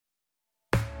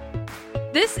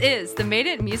This is the Made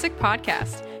It Music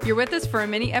Podcast. You're with us for a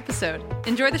mini episode.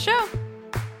 Enjoy the show.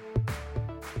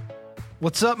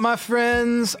 What's up, my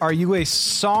friends? Are you a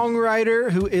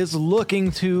songwriter who is looking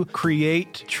to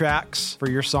create tracks for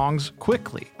your songs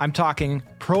quickly? I'm talking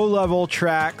pro-level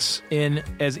tracks in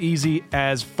as easy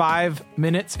as 5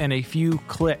 minutes and a few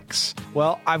clicks.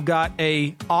 Well, I've got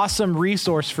an awesome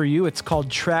resource for you. It's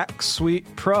called Track Suite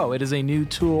Pro. It is a new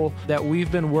tool that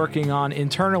we've been working on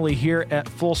internally here at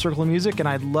Full Circle Music, and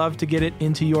I'd love to get it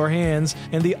into your hands.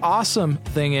 And the awesome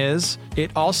thing is,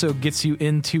 it also gets you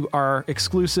into our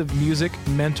exclusive music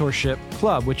mentorship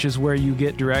club, which is where you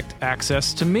get direct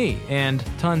access to me and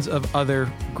tons of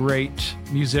other great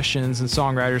musicians and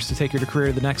songwriters to take your career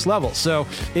to the next level. So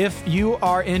if you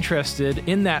are interested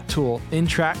in that tool, in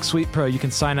Track Suite Pro, you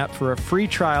can sign up for a free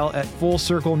trial at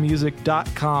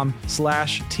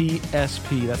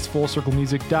fullcirclemusic.com/TSP. That's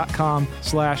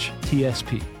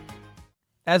fullcirclemusic.com/TSP.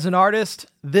 As an artist,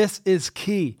 this is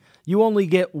key. You only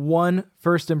get one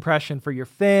first impression for your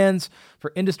fans,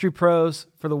 for industry pros,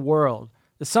 for the world.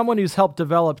 As someone who's helped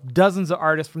develop dozens of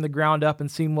artists from the ground up and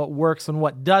seen what works and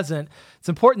what doesn't, it's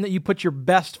important that you put your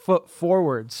best foot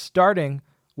forward, starting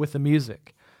with the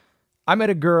music. I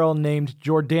met a girl named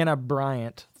Jordana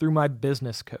Bryant through my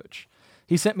business coach.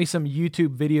 He sent me some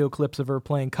YouTube video clips of her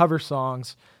playing cover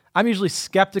songs. I'm usually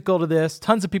skeptical to this.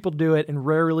 Tons of people do it, and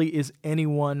rarely is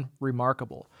anyone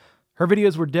remarkable. Her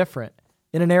videos were different.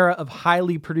 In an era of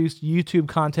highly produced YouTube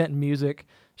content and music,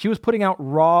 she was putting out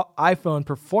raw iPhone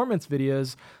performance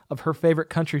videos of her favorite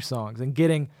country songs and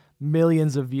getting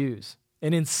millions of views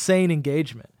and insane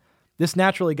engagement. This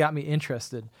naturally got me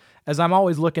interested, as I'm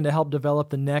always looking to help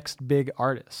develop the next big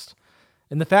artist.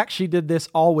 And the fact she did this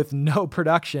all with no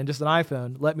production, just an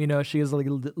iPhone, let me know she is a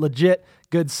legit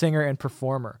good singer and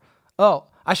performer. Oh,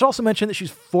 I should also mention that she's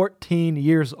 14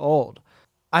 years old.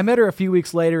 I met her a few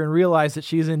weeks later and realized that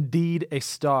she is indeed a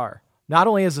star, not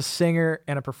only as a singer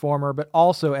and a performer, but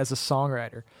also as a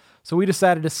songwriter. So we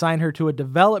decided to sign her to a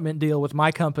development deal with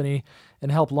my company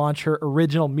and help launch her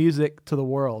original music to the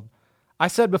world. I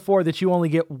said before that you only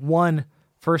get one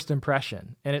first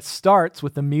impression, and it starts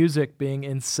with the music being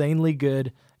insanely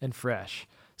good and fresh.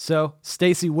 So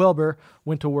Stacy Wilbur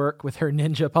went to work with her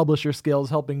ninja publisher skills,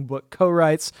 helping book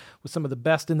co-writes with some of the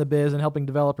best in the biz and helping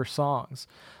develop her songs,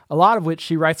 a lot of which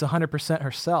she writes 100%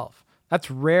 herself.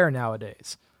 That's rare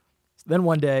nowadays. Then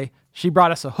one day, she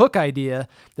brought us a hook idea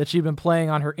that she'd been playing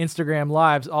on her Instagram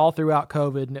lives all throughout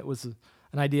COVID, and it was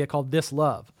an idea called This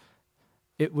Love.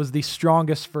 It was the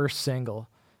strongest first single,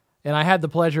 and I had the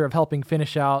pleasure of helping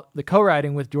finish out the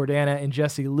co-writing with Jordana and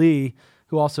Jesse Lee,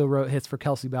 who also wrote hits for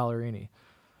Kelsey Ballerini.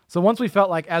 So once we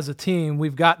felt like as a team,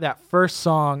 we've got that first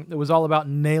song that was all about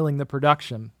nailing the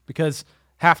production, because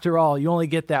after all, you only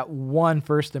get that one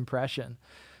first impression.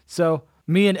 So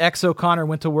me and X O'Connor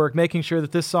went to work making sure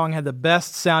that this song had the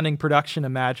best sounding production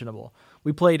imaginable.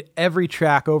 We played every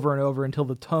track over and over until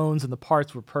the tones and the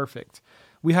parts were perfect.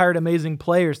 We hired amazing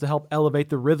players to help elevate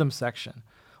the rhythm section.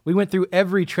 We went through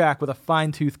every track with a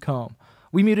fine-tooth comb.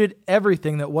 We muted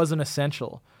everything that wasn't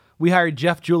essential. We hired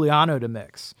Jeff Giuliano to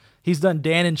mix. He's done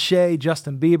Dan and Shay,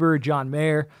 Justin Bieber, John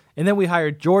Mayer, and then we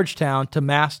hired Georgetown to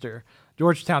master.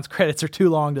 Georgetown's credits are too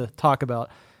long to talk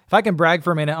about. If I can brag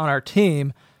for a minute on our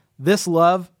team, This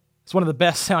Love is one of the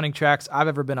best sounding tracks I've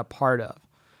ever been a part of.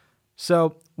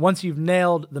 So once you've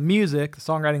nailed the music, the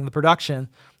songwriting, the production,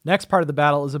 next part of the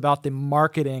battle is about the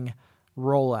marketing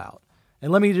rollout.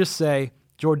 And let me just say,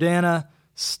 Jordana,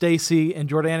 Stacy, and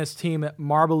Jordana's team at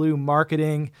Marbaloo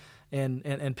Marketing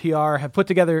and PR have put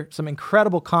together some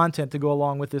incredible content to go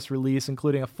along with this release,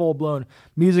 including a full-blown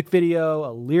music video,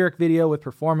 a lyric video with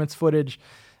performance footage,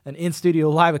 an in-studio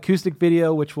live acoustic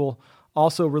video, which will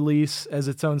also release as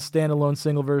its own standalone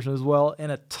single version as well,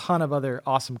 and a ton of other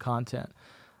awesome content.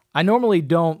 I normally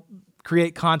don't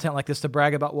create content like this to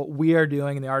brag about what we are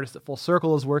doing and the artist that Full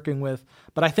Circle is working with,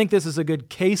 but I think this is a good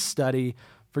case study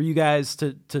for you guys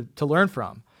to learn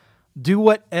from. Do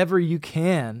whatever you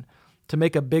can to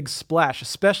make a big splash,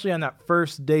 especially on that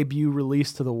first debut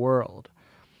release to the world.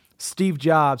 Steve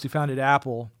Jobs, who founded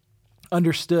Apple,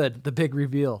 understood the big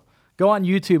reveal. Go on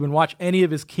YouTube and watch any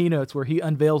of his keynotes where he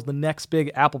unveils the next big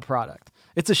Apple product.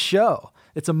 It's a show.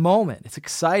 It's a moment. It's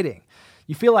exciting.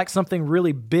 You feel like something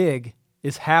really big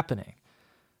is happening.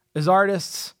 As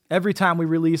artists, every time we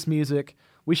release music,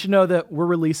 we should know that we're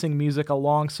releasing music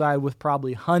alongside with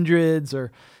probably hundreds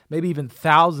or maybe even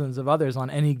thousands of others on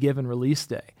any given release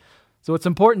day. So it's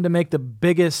important to make the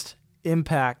biggest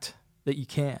impact that you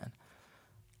can.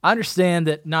 I understand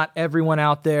that not everyone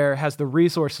out there has the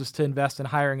resources to invest in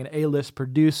hiring an A-list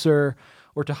producer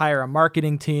or to hire a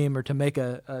marketing team or to make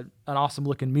an awesome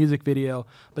looking music video.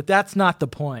 But that's not the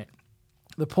point.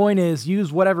 The point is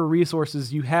use whatever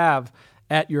resources you have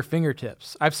at your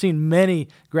fingertips. I've seen many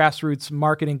grassroots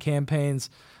marketing campaigns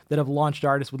that have launched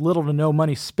artists with little to no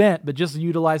money spent, but just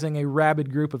utilizing a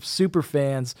rabid group of super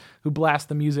fans who blast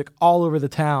the music all over the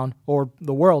town or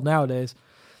the world nowadays.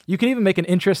 You can even make an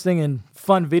interesting and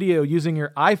fun video using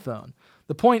your iPhone.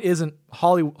 The point isn't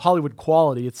Hollywood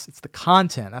quality, it's the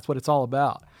content. That's what it's all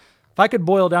about. If I could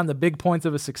boil down the big points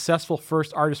of a successful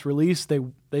first artist release,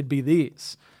 they'd be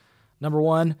these. Number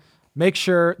one, make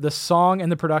sure the song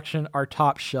and the production are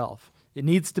top shelf. It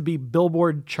needs to be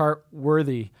Billboard chart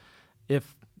worthy in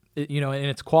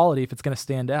its quality if it's going to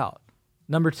stand out.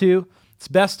 Number two, it's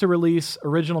best to release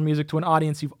original music to an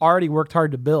audience you've already worked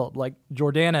hard to build, like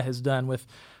Jordana has done with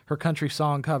her country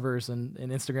song covers and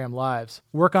Instagram lives.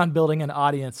 Work on building an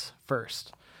audience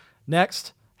first.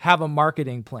 Next, have a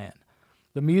marketing plan.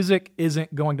 The music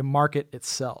isn't going to market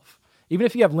itself. Even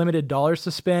if you have limited dollars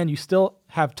to spend, you still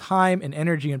have time and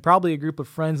energy and probably a group of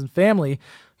friends and family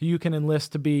who you can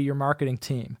enlist to be your marketing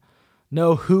team.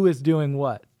 Know who is doing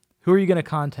what. Who are you going to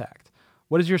contact?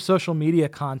 What is your social media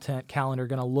content calendar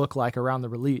going to look like around the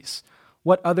release?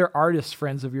 What other artists,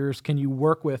 friends of yours, can you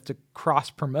work with to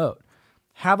cross-promote?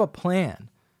 Have a plan.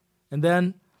 And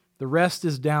then the rest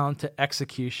is down to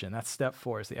execution. That's step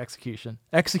 4, is the execution.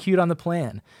 Execute on the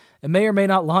plan. It may or may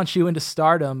not launch you into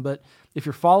stardom, but if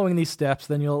you're following these steps,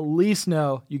 then you'll at least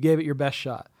know you gave it your best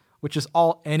shot, which is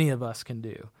all any of us can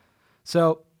do.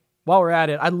 So while we're at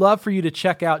it, I'd love for you to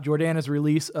check out Jordana's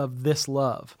release of This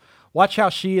Love. Watch how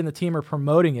she and the team are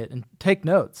promoting it and take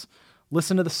notes.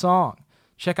 Listen to the song.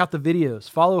 Check out the videos.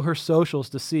 Follow her socials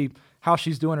to see how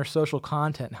she's doing her social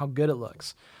content and how good it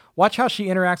looks. Watch how she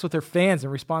interacts with her fans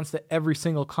and responds to every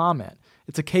single comment.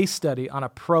 It's a case study on a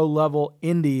pro-level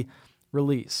indie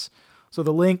release. So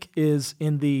the link is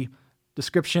in the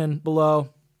description below.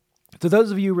 To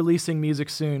those of you releasing music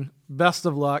soon, best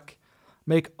of luck.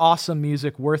 Make awesome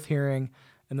music worth hearing,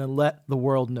 and then let the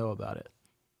world know about it.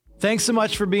 Thanks so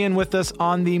much for being with us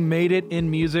on the Made It in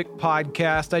Music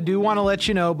podcast. I do want to let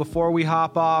you know before we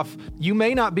hop off, you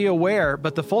may not be aware,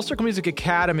 but the Full Circle Music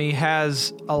Academy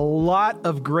has a lot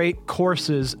of great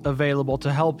courses available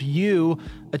to help you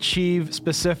achieve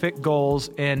specific goals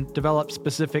and develop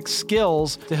specific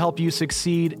skills to help you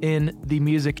succeed in the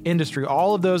music industry.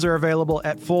 All of those are available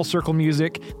at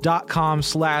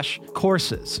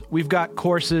fullcirclemusic.com/courses. We've got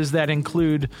courses that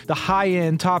include the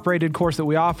high-end, top-rated course that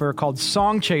we offer called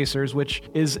Song Chasers, which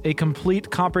is a complete,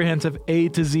 comprehensive A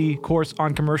to Z course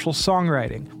on commercial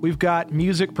songwriting. We've got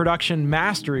Music Production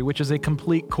Mastery, which is a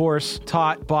complete course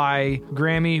taught by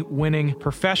Grammy-winning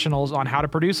professionals on how to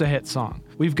produce a hit song.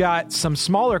 We've got some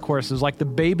smaller courses like the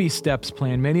Baby Steps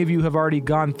Plan. Many of you have already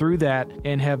gone through that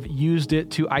and have used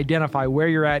it to identify where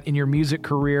you're at in your music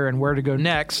career and where to go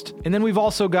next. And then we've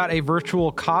also got a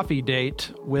virtual coffee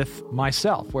date with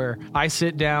myself where I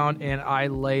sit down and I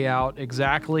lay out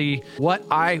exactly what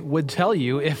I would tell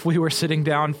you if we were sitting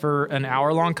down for an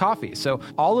hour-long coffee. So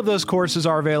all of those courses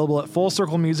are available at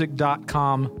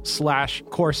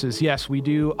fullcirclemusic.com/courses. Yes, we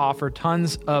do offer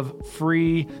tons of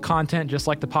free content just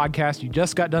like the podcast you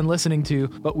just got done listening to,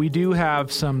 but we do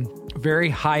have some very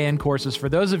high-end courses for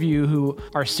those of you who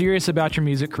are serious about your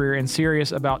music career and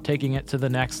serious about taking it to the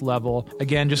next level.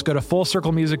 Again, just go to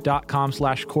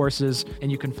fullcirclemusic.com/courses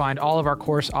and you can find all of our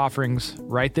course offerings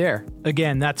right there.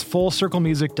 Again, that's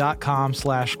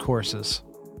fullcirclemusic.com/courses.